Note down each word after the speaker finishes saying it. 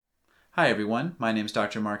Hi everyone, my name is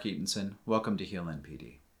Dr. Mark Eatonson. Welcome to Heal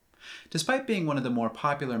NPD. Despite being one of the more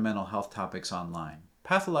popular mental health topics online,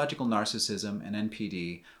 pathological narcissism and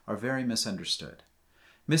NPD are very misunderstood.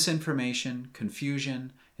 Misinformation,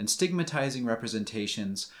 confusion, and stigmatizing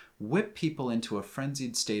representations whip people into a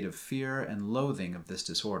frenzied state of fear and loathing of this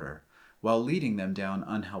disorder, while leading them down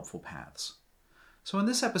unhelpful paths. So in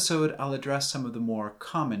this episode, I'll address some of the more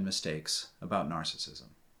common mistakes about narcissism.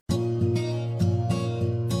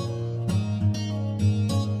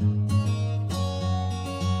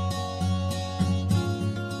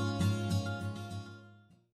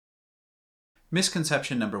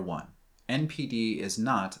 Misconception number 1. NPD is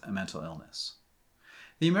not a mental illness.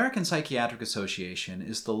 The American Psychiatric Association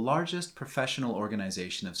is the largest professional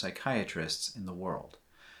organization of psychiatrists in the world.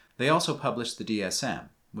 They also publish the DSM,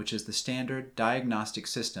 which is the standard diagnostic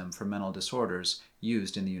system for mental disorders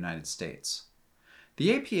used in the United States.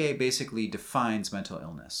 The APA basically defines mental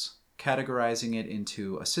illness, categorizing it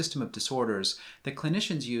into a system of disorders that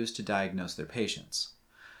clinicians use to diagnose their patients.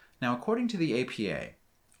 Now, according to the APA,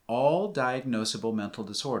 all diagnosable mental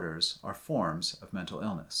disorders are forms of mental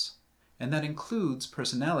illness, and that includes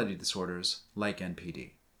personality disorders like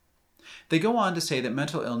NPD. They go on to say that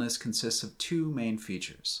mental illness consists of two main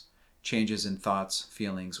features: changes in thoughts,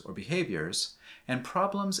 feelings, or behaviors, and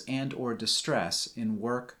problems and/or distress in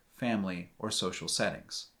work, family, or social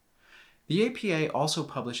settings. The APA also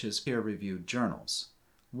publishes peer-reviewed journals.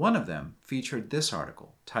 One of them featured this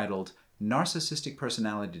article titled "Narcissistic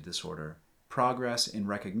Personality Disorder: Progress in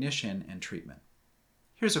Recognition and Treatment."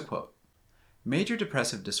 Here's a quote. "Major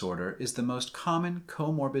depressive disorder is the most common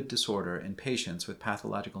comorbid disorder in patients with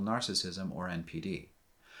pathological narcissism or NPD.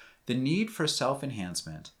 The need for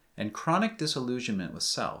self-enhancement and chronic disillusionment with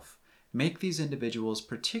self make these individuals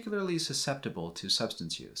particularly susceptible to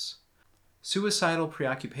substance use. Suicidal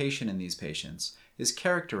preoccupation in these patients is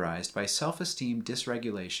characterized by self-esteem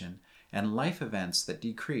dysregulation and life events that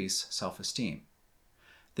decrease self-esteem.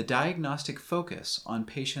 The diagnostic focus on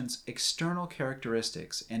patients' external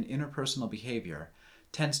characteristics and interpersonal behavior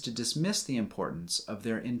tends to dismiss the importance of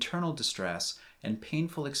their internal distress and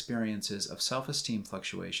painful experiences of self-esteem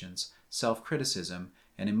fluctuations, self-criticism,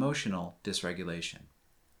 and emotional dysregulation."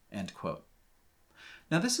 End quote.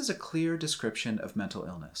 Now, this is a clear description of mental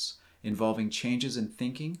illness, involving changes in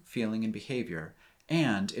thinking, feeling, and behavior,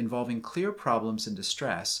 and involving clear problems and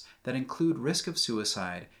distress that include risk of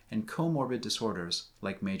suicide and comorbid disorders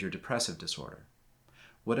like major depressive disorder.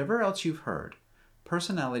 Whatever else you've heard,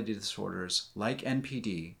 personality disorders like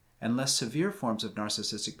NPD and less severe forms of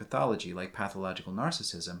narcissistic pathology like pathological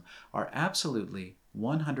narcissism are absolutely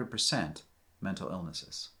 100% mental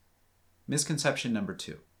illnesses. Misconception number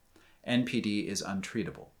 2. NPD is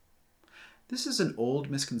untreatable. This is an old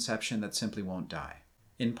misconception that simply won't die.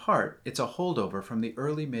 In part, it's a holdover from the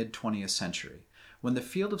early mid-20th century, when the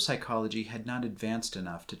field of psychology had not advanced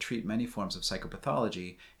enough to treat many forms of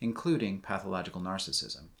psychopathology, including pathological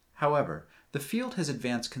narcissism. However, the field has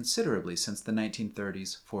advanced considerably since the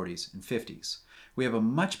 1930s, 40s, and 50s. We have a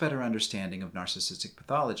much better understanding of narcissistic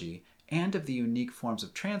pathology and of the unique forms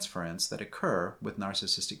of transference that occur with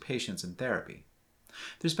narcissistic patients in therapy.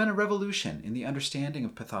 There's been a revolution in the understanding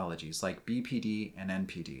of pathologies like BPD and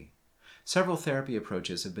NPD. Several therapy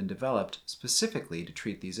approaches have been developed specifically to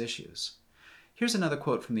treat these issues. Here's another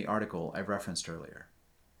quote from the article I referenced earlier.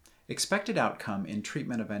 "Expected outcome in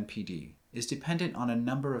treatment of NPD is dependent on a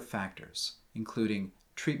number of factors, including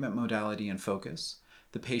treatment modality and focus,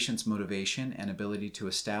 the patient's motivation and ability to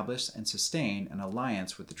establish and sustain an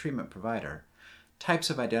alliance with the treatment provider,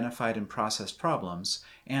 types of identified and processed problems,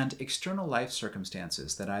 and external life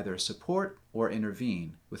circumstances that either support or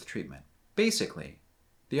intervene with treatment." Basically,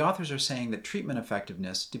 the authors are saying that treatment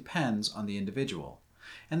effectiveness depends on the individual,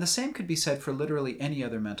 and the same could be said for literally any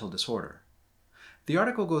other mental disorder. The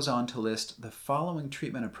article goes on to list the following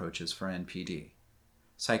treatment approaches for NPD: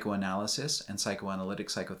 psychoanalysis and psychoanalytic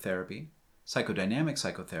psychotherapy, psychodynamic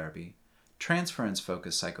psychotherapy,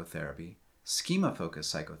 transference-focused psychotherapy, schema-focused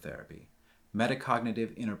psychotherapy,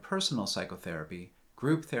 metacognitive interpersonal psychotherapy,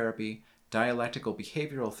 group therapy, dialectical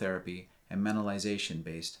behavioral therapy, and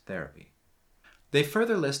mentalization-based therapy. They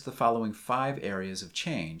further list the following 5 areas of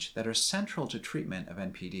change that are central to treatment of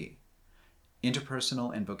NPD: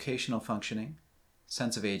 interpersonal and vocational functioning,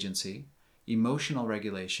 sense of agency, emotional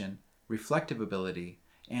regulation, reflective ability,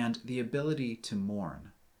 and the ability to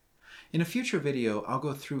mourn. In a future video, I'll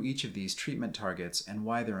go through each of these treatment targets and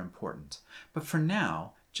why they're important, but for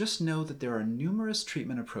now, just know that there are numerous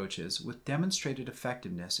treatment approaches with demonstrated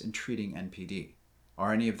effectiveness in treating NPD.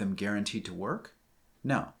 Are any of them guaranteed to work?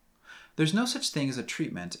 No. There's no such thing as a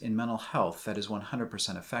treatment in mental health that is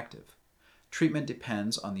 100% effective. Treatment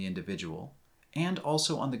depends on the individual and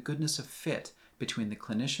also on the goodness of fit between the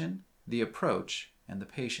clinician, the approach, and the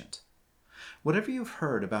patient. Whatever you've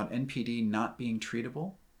heard about NPD not being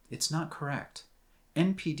treatable, it's not correct.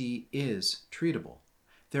 NPD is treatable.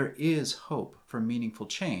 There is hope for meaningful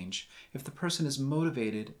change if the person is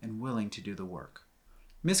motivated and willing to do the work.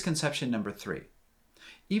 Misconception number 3.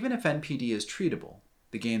 Even if NPD is treatable,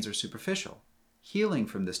 the gains are superficial. Healing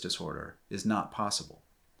from this disorder is not possible.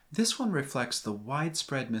 This one reflects the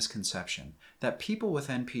widespread misconception that people with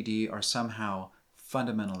NPD are somehow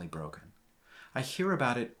fundamentally broken. I hear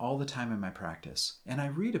about it all the time in my practice, and I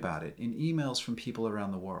read about it in emails from people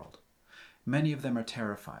around the world. Many of them are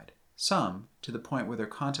terrified, some to the point where they're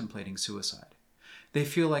contemplating suicide. They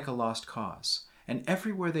feel like a lost cause, and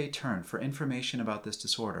everywhere they turn for information about this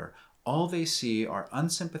disorder, all they see are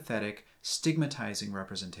unsympathetic, stigmatizing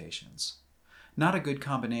representations. Not a good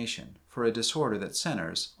combination for a disorder that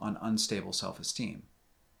centers on unstable self-esteem.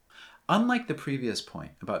 Unlike the previous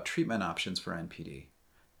point about treatment options for NPD,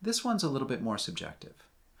 this one's a little bit more subjective.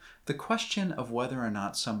 The question of whether or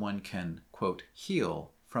not someone can, quote,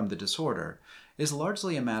 heal from the disorder is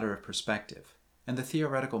largely a matter of perspective and the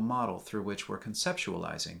theoretical model through which we're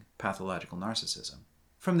conceptualizing pathological narcissism.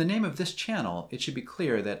 From the name of this channel, it should be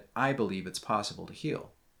clear that I believe it's possible to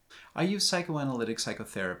heal. I use psychoanalytic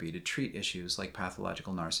psychotherapy to treat issues like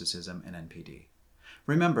pathological narcissism and NPD.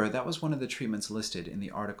 Remember, that was one of the treatments listed in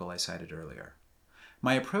the article I cited earlier.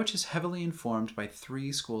 My approach is heavily informed by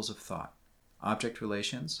 3 schools of thought: object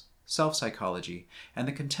relations, self-psychology, and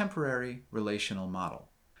the contemporary relational model.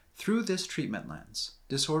 Through this treatment lens,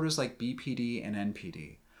 disorders like BPD and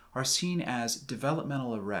NPD are seen as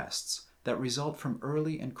developmental arrests that result from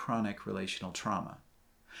early and chronic relational trauma.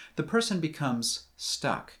 The person becomes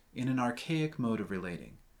stuck in an archaic mode of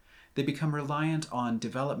relating. They become reliant on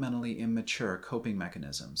developmentally immature coping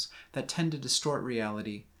mechanisms that tend to distort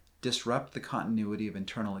reality, disrupt the continuity of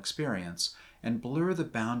internal experience, and blur the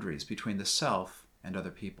boundaries between the self and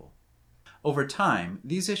other people. Over time,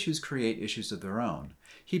 these issues create issues of their own,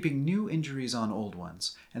 heaping new injuries on old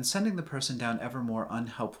ones and sending the person down ever more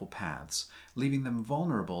unhelpful paths, leaving them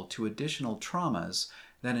vulnerable to additional traumas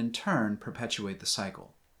that in turn perpetuate the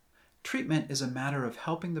cycle. Treatment is a matter of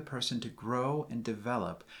helping the person to grow and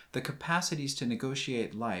develop the capacities to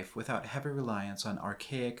negotiate life without heavy reliance on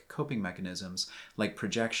archaic coping mechanisms like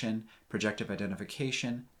projection, projective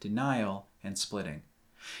identification, denial, and splitting.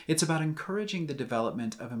 It's about encouraging the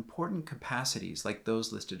development of important capacities like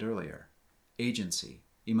those listed earlier: agency,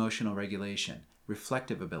 emotional regulation,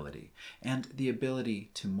 reflective ability, and the ability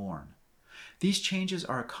to mourn. These changes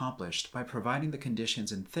are accomplished by providing the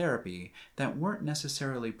conditions in therapy that weren't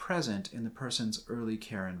necessarily present in the person's early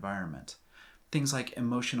care environment. Things like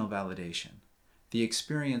emotional validation, the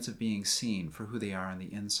experience of being seen for who they are on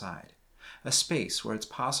the inside, a space where it's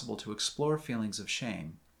possible to explore feelings of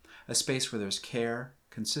shame, a space where there's care,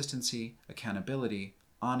 consistency, accountability,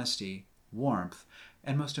 honesty, warmth,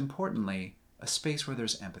 and most importantly, a space where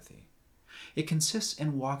there's empathy. It consists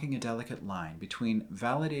in walking a delicate line between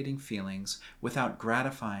validating feelings without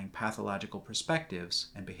gratifying pathological perspectives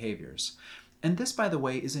and behaviors. And this, by the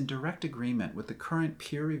way, is in direct agreement with the current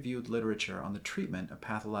peer-reviewed literature on the treatment of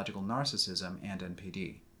pathological narcissism and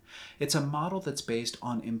NPD. It's a model that's based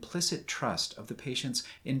on implicit trust of the patient's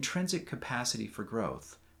intrinsic capacity for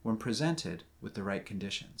growth when presented with the right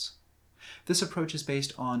conditions. This approach is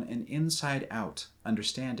based on an inside-out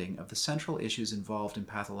understanding of the central issues involved in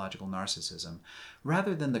pathological narcissism,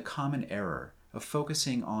 rather than the common error of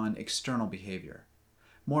focusing on external behavior.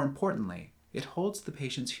 More importantly, it holds the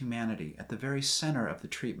patient's humanity at the very center of the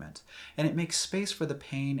treatment, and it makes space for the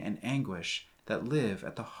pain and anguish that live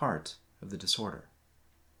at the heart of the disorder.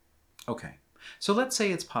 Okay, so let's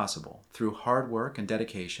say it's possible, through hard work and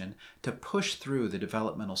dedication, to push through the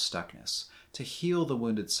developmental stuckness, to heal the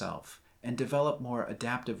wounded self, and develop more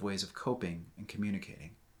adaptive ways of coping and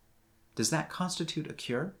communicating. Does that constitute a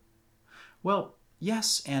cure? Well,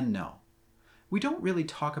 yes and no. We don't really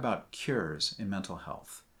talk about cures in mental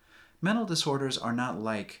health. Mental disorders are not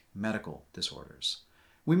like medical disorders.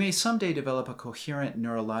 We may someday develop a coherent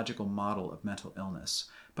neurological model of mental illness,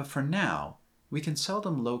 but for now, we can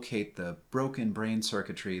seldom locate the broken brain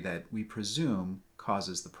circuitry that we presume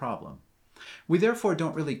causes the problem. We therefore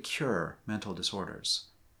don't really cure mental disorders.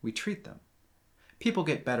 We treat them. People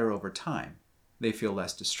get better over time. They feel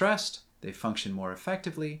less distressed, they function more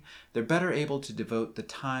effectively, they're better able to devote the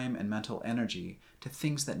time and mental energy to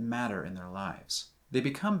things that matter in their lives. They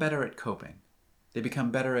become better at coping. They become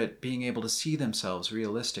better at being able to see themselves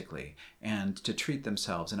realistically and to treat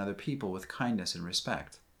themselves and other people with kindness and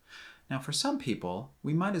respect. Now, for some people,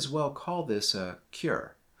 we might as well call this a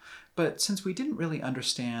cure. But since we didn't really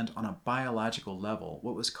understand on a biological level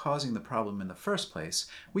what was causing the problem in the first place,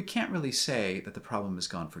 we can't really say that the problem is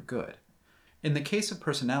gone for good. In the case of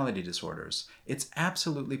personality disorders, it's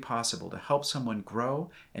absolutely possible to help someone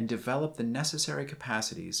grow and develop the necessary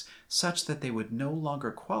capacities such that they would no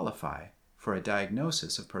longer qualify for a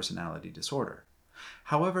diagnosis of personality disorder.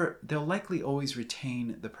 However, they'll likely always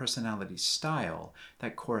retain the personality style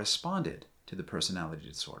that corresponded to the personality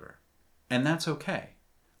disorder. And that's okay.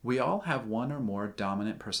 We all have one or more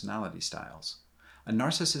dominant personality styles. A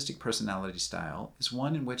narcissistic personality style is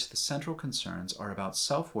one in which the central concerns are about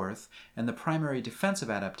self-worth and the primary defensive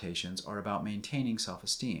adaptations are about maintaining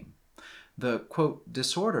self-esteem. The, quote,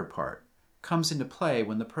 disorder part comes into play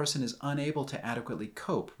when the person is unable to adequately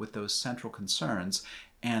cope with those central concerns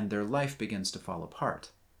and their life begins to fall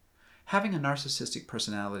apart. Having a narcissistic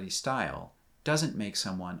personality style doesn't make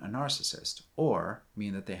someone a narcissist or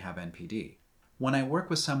mean that they have NPD. When I work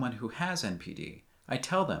with someone who has NPD, I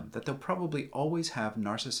tell them that they'll probably always have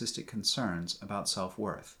narcissistic concerns about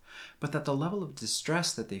self-worth, but that the level of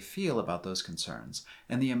distress that they feel about those concerns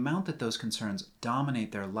and the amount that those concerns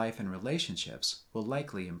dominate their life and relationships will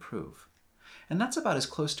likely improve. And that's about as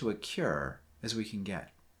close to a cure as we can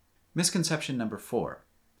get. Misconception number 4.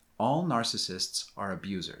 All narcissists are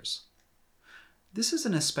abusers. This is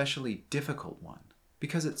an especially difficult one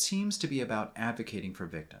because it seems to be about advocating for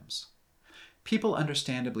victims. People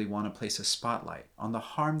understandably want to place a spotlight on the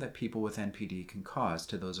harm that people with NPD can cause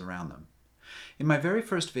to those around them. In my very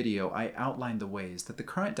first video, I outlined the ways that the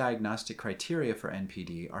current diagnostic criteria for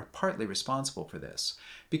NPD are partly responsible for this,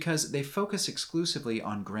 because they focus exclusively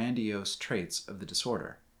on grandiose traits of the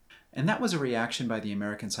disorder. And that was a reaction by the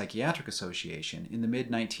American Psychiatric Association in the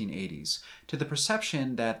mid-1980s to the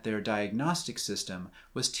perception that their diagnostic system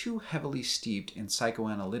was too heavily steeped in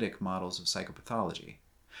psychoanalytic models of psychopathology.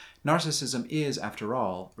 Narcissism is, after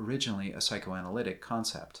all, originally a psychoanalytic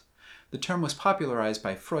concept. The term was popularized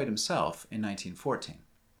by Freud himself in 1914.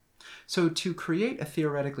 So to create a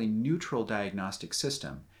theoretically neutral diagnostic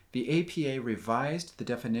system, the APA revised the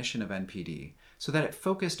definition of NPD so that it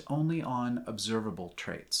focused only on observable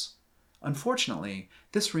traits. Unfortunately,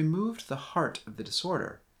 this removed the heart of the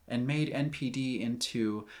disorder and made NPD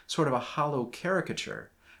into sort of a hollow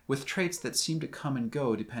caricature with traits that seem to come and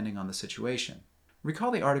go depending on the situation.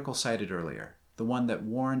 Recall the article cited earlier, the one that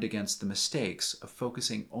warned against the mistakes of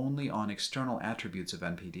focusing only on external attributes of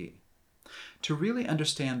NPD. To really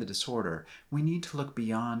understand the disorder, we need to look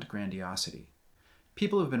beyond grandiosity.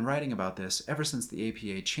 People have been writing about this ever since the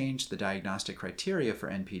APA changed the diagnostic criteria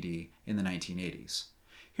for NPD in the 1980s.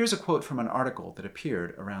 Here's a quote from an article that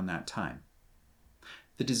appeared around that time.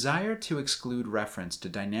 The desire to exclude reference to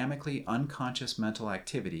dynamically unconscious mental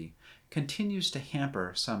activity continues to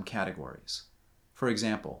hamper some categories. For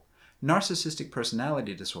example, narcissistic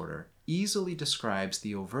personality disorder easily describes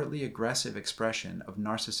the overtly aggressive expression of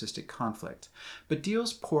narcissistic conflict, but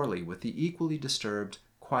deals poorly with the equally disturbed,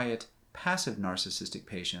 quiet, passive narcissistic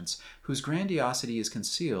patients whose grandiosity is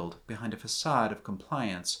concealed behind a facade of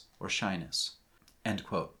compliance or shyness. End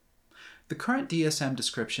quote. The current DSM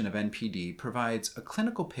description of NPD provides a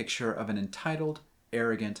clinical picture of an entitled,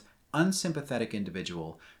 arrogant, unsympathetic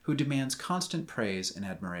individual who demands constant praise and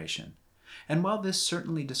admiration. And while this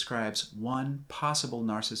certainly describes one possible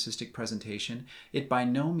narcissistic presentation, it by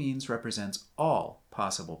no means represents all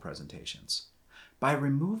possible presentations. By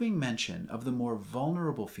removing mention of the more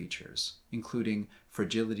vulnerable features, including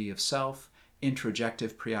fragility of self,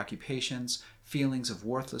 introjective preoccupations, feelings of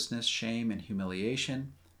worthlessness, shame, and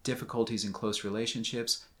humiliation, difficulties in close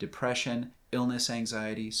relationships, depression, illness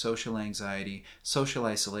anxiety, social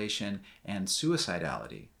isolation, and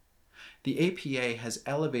suicidality, the APA has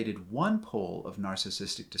elevated one pole of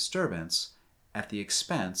narcissistic disturbance at the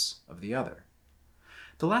expense of the other.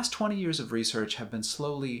 The last 20 years of research have been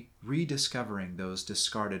slowly rediscovering those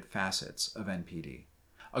discarded facets of NPD.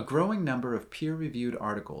 A growing number of peer-reviewed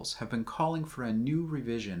articles have been calling for a new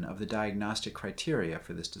revision of the diagnostic criteria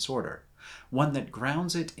for this disorder, one that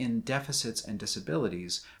grounds it in deficits and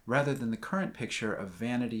disabilities rather than the current picture of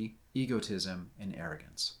vanity, egotism, and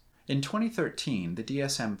arrogance. In 2013, the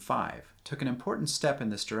DSM-5 took an important step in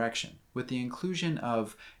this direction with the inclusion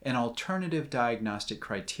of an alternative diagnostic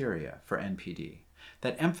criteria for NPD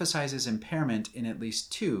that emphasizes impairment in at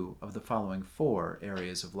least 2 of the following 4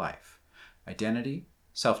 areas of life: identity,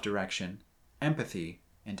 self-direction, empathy,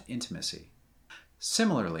 and intimacy.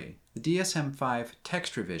 Similarly, the DSM-5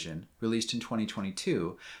 text revision, released in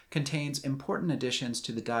 2022, contains important additions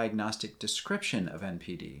to the diagnostic description of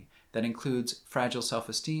NPD that includes fragile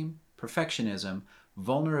self-esteem, perfectionism,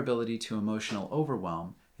 vulnerability to emotional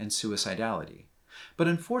overwhelm, and suicidality. But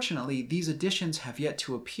unfortunately, these additions have yet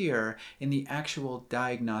to appear in the actual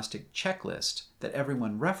diagnostic checklist that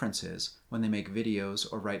everyone references when they make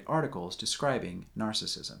videos or write articles describing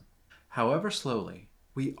narcissism. However slowly,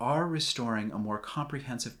 we are restoring a more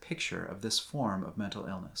comprehensive picture of this form of mental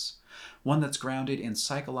illness, one that's grounded in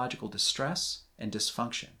psychological distress and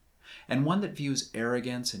dysfunction, and one that views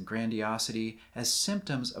arrogance and grandiosity as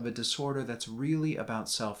symptoms of a disorder that's really about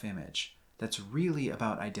self-image, that's really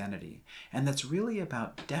about identity, and that's really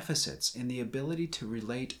about deficits in the ability to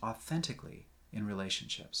relate authentically in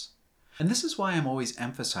relationships. And this is why I'm always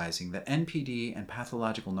emphasizing that NPD and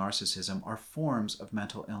pathological narcissism are forms of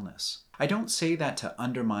mental illness. I don't say that to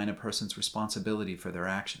undermine a person's responsibility for their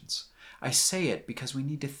actions. I say it because we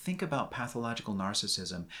need to think about pathological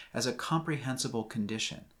narcissism as a comprehensible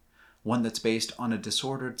condition, one that's based on a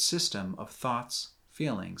disordered system of thoughts,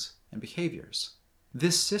 feelings, and behaviors.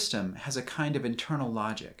 This system has a kind of internal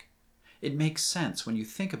logic. It makes sense when you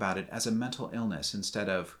think about it as a mental illness instead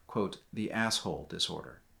of, quote, the asshole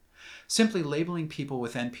disorder. Simply labeling people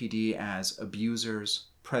with NPD as abusers,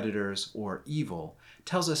 predators, or evil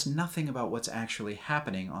tells us nothing about what's actually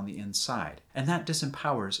happening on the inside, and that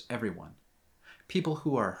disempowers everyone. People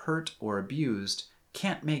who are hurt or abused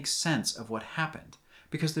can't make sense of what happened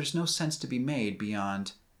because there's no sense to be made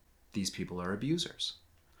beyond these people are abusers.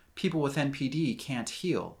 People with NPD can't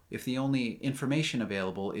heal if the only information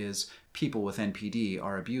available is people with NPD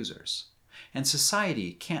are abusers. And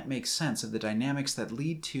society can't make sense of the dynamics that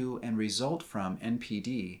lead to and result from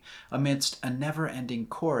NPD amidst a never-ending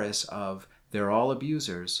chorus of they're all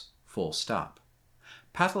abusers, full stop.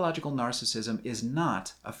 Pathological narcissism is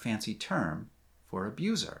not a fancy term for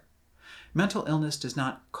abuser. Mental illness does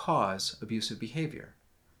not cause abusive behavior.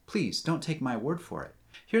 Please don't take my word for it.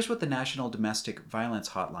 Here's what the National Domestic Violence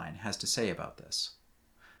Hotline has to say about this.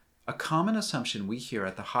 A common assumption we hear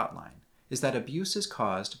at the hotline is that abuse is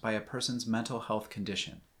caused by a person's mental health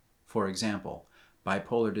condition. For example,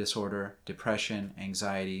 bipolar disorder, depression,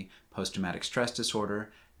 anxiety, post-traumatic stress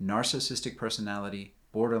disorder, narcissistic personality,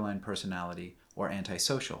 borderline personality, or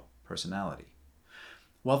antisocial personality.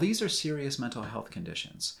 While these are serious mental health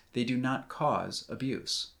conditions, they do not cause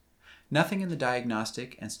abuse. Nothing in the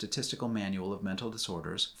Diagnostic and Statistical Manual of Mental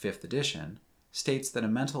Disorders, 5th edition, states that a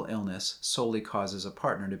mental illness solely causes a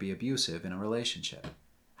partner to be abusive in a relationship.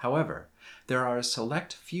 However, there are a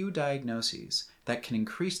select few diagnoses that can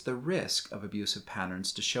increase the risk of abusive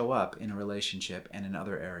patterns to show up in a relationship and in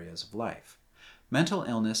other areas of life. Mental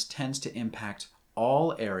illness tends to impact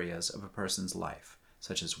all areas of a person's life,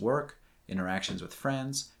 such as work, interactions with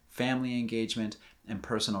friends, family engagement, and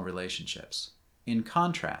personal relationships. In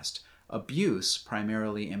contrast, abuse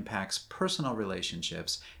primarily impacts personal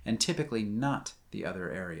relationships and typically not the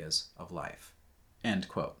other areas of life. End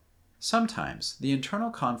quote. Sometimes, the internal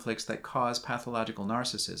conflicts that cause pathological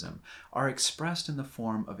narcissism are expressed in the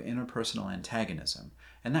form of interpersonal antagonism,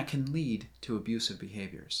 and that can lead to abusive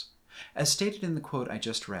behaviors. As stated in the quote I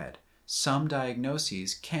just read, some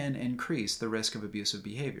diagnoses can increase the risk of abusive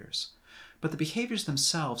behaviors, but the behaviors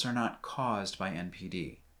themselves are not caused by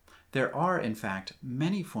NPD. There are, in fact,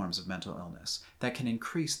 many forms of mental illness that can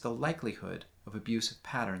increase the likelihood of abusive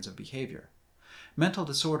patterns of behavior. Mental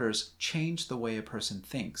disorders change the way a person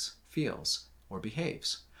thinks, feels, or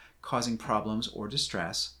behaves, causing problems or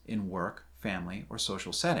distress in work, family, or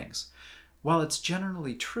social settings. While it's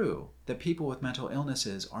generally true that people with mental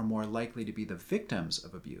illnesses are more likely to be the victims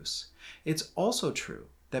of abuse, it's also true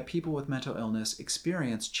that people with mental illness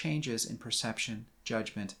experience changes in perception,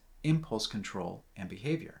 judgment, impulse control, and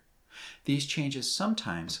behavior. These changes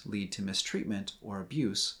sometimes lead to mistreatment or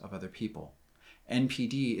abuse of other people.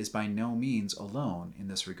 NPD is by no means alone in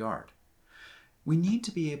this regard. We need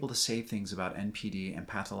to be able to say things about NPD and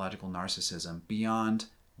pathological narcissism beyond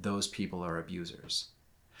those people are abusers.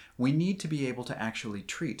 We need to be able to actually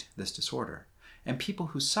treat this disorder, and people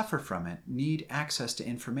who suffer from it need access to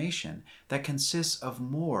information that consists of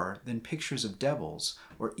more than pictures of devils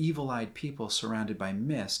or evil-eyed people surrounded by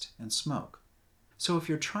mist and smoke. So if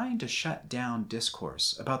you're trying to shut down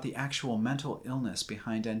discourse about the actual mental illness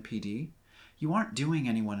behind NPD, you aren't doing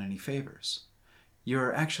anyone any favors.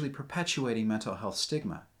 You're actually perpetuating mental health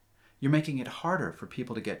stigma. You're making it harder for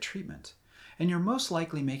people to get treatment. And you're most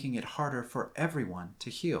likely making it harder for everyone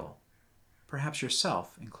to heal, perhaps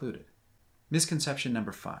yourself included. Misconception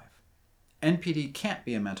number 5. NPD can't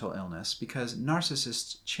be a mental illness because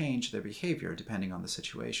narcissists change their behavior depending on the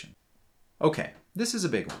situation. Okay, this is a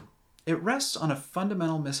big one. It rests on a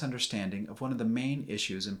fundamental misunderstanding of one of the main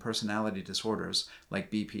issues in personality disorders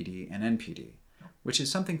like BPD and NPD, which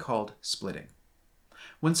is something called splitting.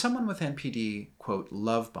 When someone with NPD, quote,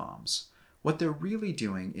 love bombs, what they're really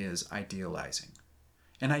doing is idealizing.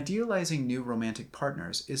 And idealizing new romantic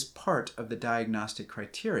partners is part of the diagnostic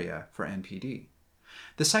criteria for NPD.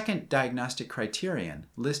 The second diagnostic criterion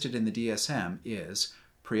listed in the DSM is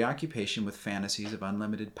preoccupation with fantasies of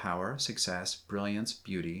unlimited power, success, brilliance,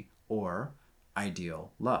 beauty, or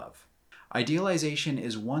ideal love. Idealization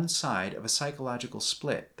is one side of a psychological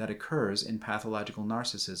split that occurs in pathological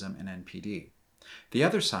narcissism and NPD. The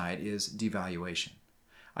other side is devaluation.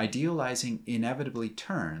 Idealizing inevitably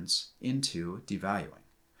turns into devaluing.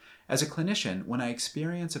 As a clinician, when I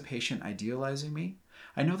experience a patient idealizing me,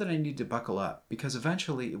 I know that I need to buckle up because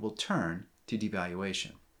eventually it will turn to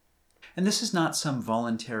devaluation. And this is not some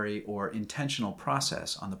voluntary or intentional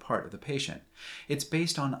process on the part of the patient. It's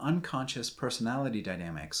based on unconscious personality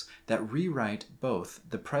dynamics that rewrite both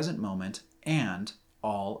the present moment and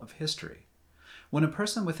all of history. When a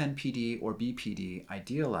person with NPD or BPD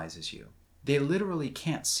idealizes you, they literally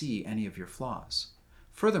can't see any of your flaws.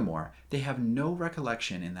 Furthermore, they have no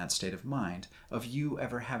recollection in that state of mind of you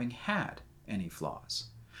ever having had any flaws.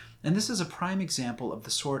 And this is a prime example of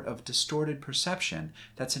the sort of distorted perception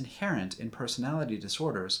that's inherent in personality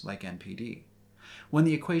disorders like NPD. When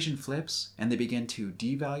the equation flips and they begin to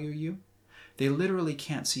devalue you, they literally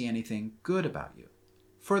can't see anything good about you.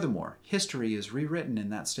 Furthermore, history is rewritten in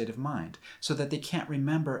that state of mind so that they can't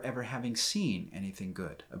remember ever having seen anything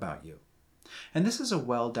good about you. And this is a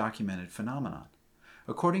well-documented phenomenon.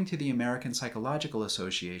 According to the American Psychological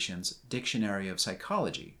Association's Dictionary of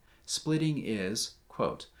Psychology, splitting is,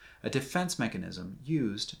 quote, a defense mechanism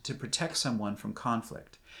used to protect someone from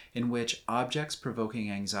conflict, in which objects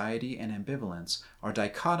provoking anxiety and ambivalence are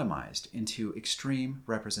dichotomized into extreme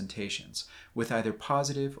representations with either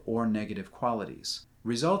positive or negative qualities,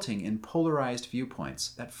 resulting in polarized viewpoints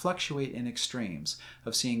that fluctuate in extremes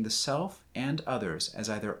of seeing the self and others as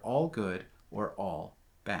either all good or all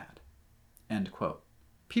bad. End quote.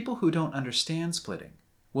 People who don't understand splitting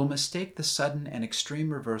will mistake the sudden and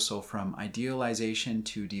extreme reversal from idealization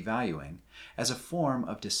to devaluing as a form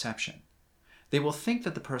of deception. They will think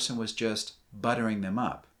that the person was just buttering them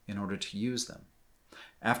up in order to use them.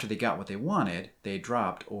 After they got what they wanted, they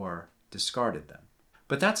dropped or discarded them.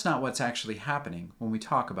 But that's not what's actually happening when we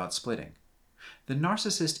talk about splitting. The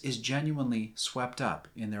narcissist is genuinely swept up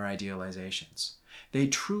in their idealizations. They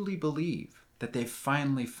truly believe that they've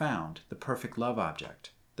finally found the perfect love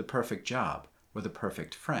object, the perfect job, or the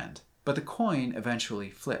perfect friend. But the coin eventually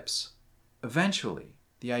flips. Eventually,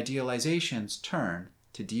 the idealizations turn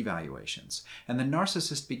to devaluations, and the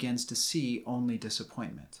narcissist begins to see only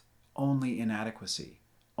disappointment, only inadequacy,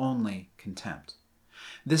 only contempt.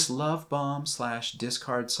 This love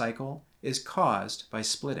bomb/discard cycle is caused by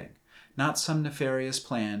splitting, not some nefarious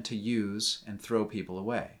plan to use and throw people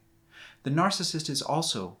away. The narcissist is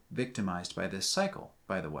also victimized by this cycle,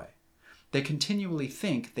 by the way. They continually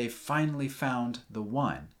think they've finally found the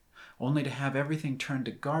one, only to have everything turned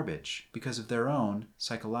to garbage because of their own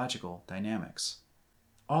psychological dynamics.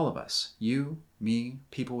 All of us, you, me,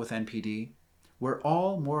 people with NPD, we're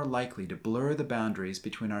all more likely to blur the boundaries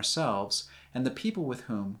between ourselves and the people with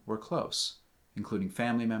whom we're close, including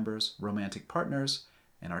family members, romantic partners,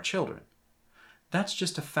 and our children. That's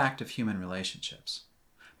just a fact of human relationships.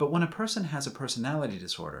 But when a person has a personality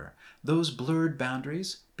disorder, those blurred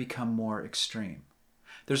boundaries become more extreme.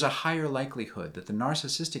 There's a higher likelihood that the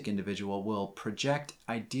narcissistic individual will project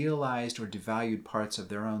idealized or devalued parts of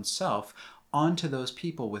their own self onto those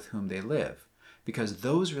people with whom they live, because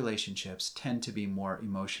those relationships tend to be more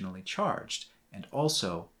emotionally charged and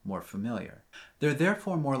also more familiar. They're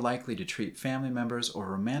therefore more likely to treat family members or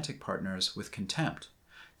romantic partners with contempt,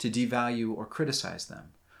 to devalue or criticize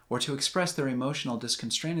them, or to express their emotional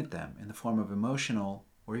disconstraint at them in the form of emotional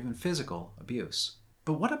or even physical abuse.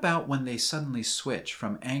 But what about when they suddenly switch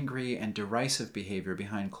from angry and derisive behavior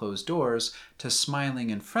behind closed doors to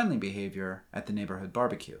smiling and friendly behavior at the neighborhood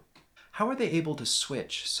barbecue? How are they able to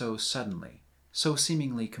switch so suddenly, so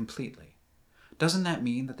seemingly completely? Doesn't that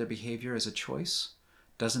mean that their behavior is a choice?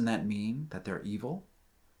 Doesn't that mean that they're evil?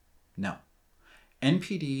 No.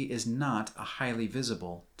 NPD is not a highly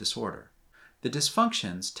visible disorder. The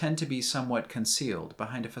dysfunctions tend to be somewhat concealed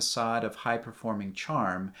behind a facade of high-performing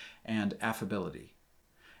charm and affability.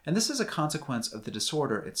 And this is a consequence of the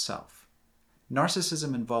disorder itself.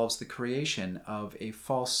 Narcissism involves the creation of a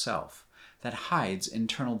false self that hides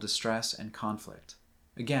internal distress and conflict.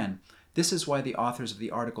 Again, this is why the authors of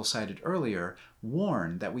the article cited earlier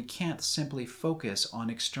warn that we can't simply focus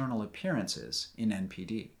on external appearances in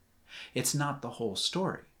NPD. It's not the whole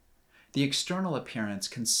story. The external appearance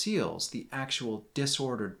conceals the actual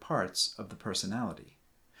disordered parts of the personality.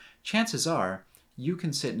 Chances are, you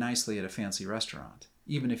can sit nicely at a fancy restaurant,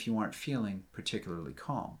 even if you aren't feeling particularly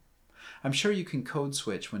calm. I'm sure you can code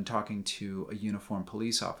switch when talking to a uniformed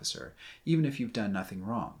police officer, even if you've done nothing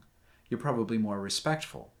wrong. You're probably more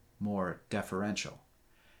respectful, more deferential.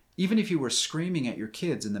 Even if you were screaming at your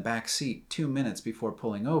kids in the back seat 2 minutes before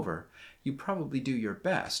pulling over, you probably do your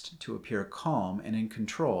best to appear calm and in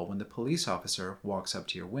control when the police officer walks up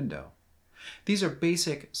to your window. These are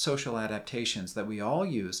basic social adaptations that we all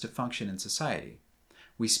use to function in society.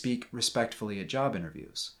 We speak respectfully at job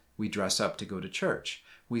interviews. We dress up to go to church.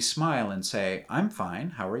 We smile and say, "I'm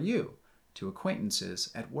fine, how are you?" to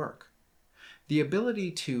acquaintances at work. The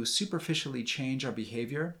ability to superficially change our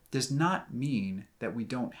behavior does not mean that we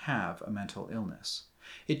don't have a mental illness.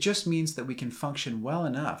 It just means that we can function well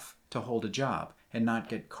enough to hold a job and not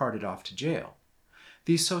get carted off to jail.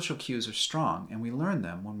 These social cues are strong, and we learn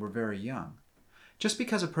them when we're very young. Just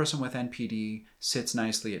because a person with NPD sits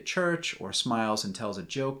nicely at church or smiles and tells a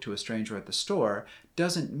joke to a stranger at the store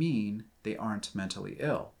doesn't mean they aren't mentally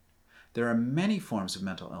ill. There are many forms of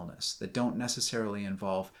mental illness that don't necessarily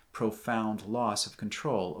involve profound loss of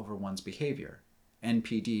control over one's behavior.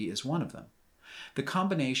 NPD is one of them. The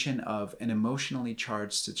combination of an emotionally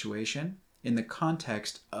charged situation in the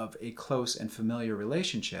context of a close and familiar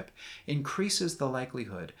relationship increases the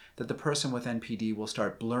likelihood that the person with NPD will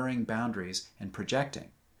start blurring boundaries and projecting.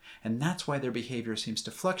 And that's why their behavior seems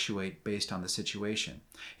to fluctuate based on the situation.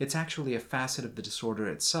 It's actually a facet of the disorder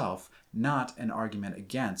itself, not an argument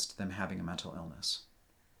against them having a mental illness.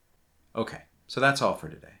 Okay, so that's all for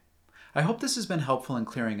today. I hope this has been helpful in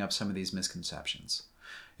clearing up some of these misconceptions.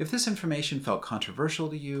 If this information felt controversial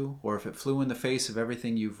to you, or if it flew in the face of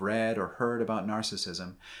everything you've read or heard about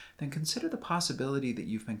narcissism, then consider the possibility that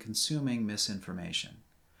you've been consuming misinformation.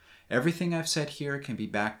 Everything I've said here can be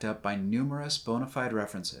backed up by numerous bona fide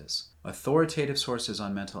references, authoritative sources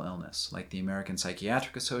on mental illness, like the American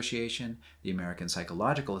Psychiatric Association, the American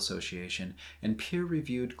Psychological Association, and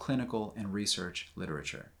peer-reviewed clinical and research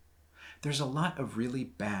literature. There's a lot of really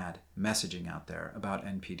bad messaging out there about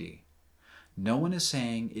NPD. No one is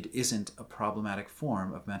saying it isn't a problematic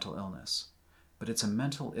form of mental illness, but it's a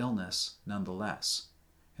mental illness nonetheless,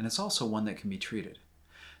 and it's also one that can be treated.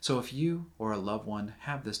 So if you or a loved one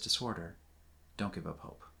have this disorder, don't give up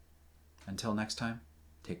hope. Until next time,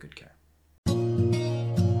 take good care.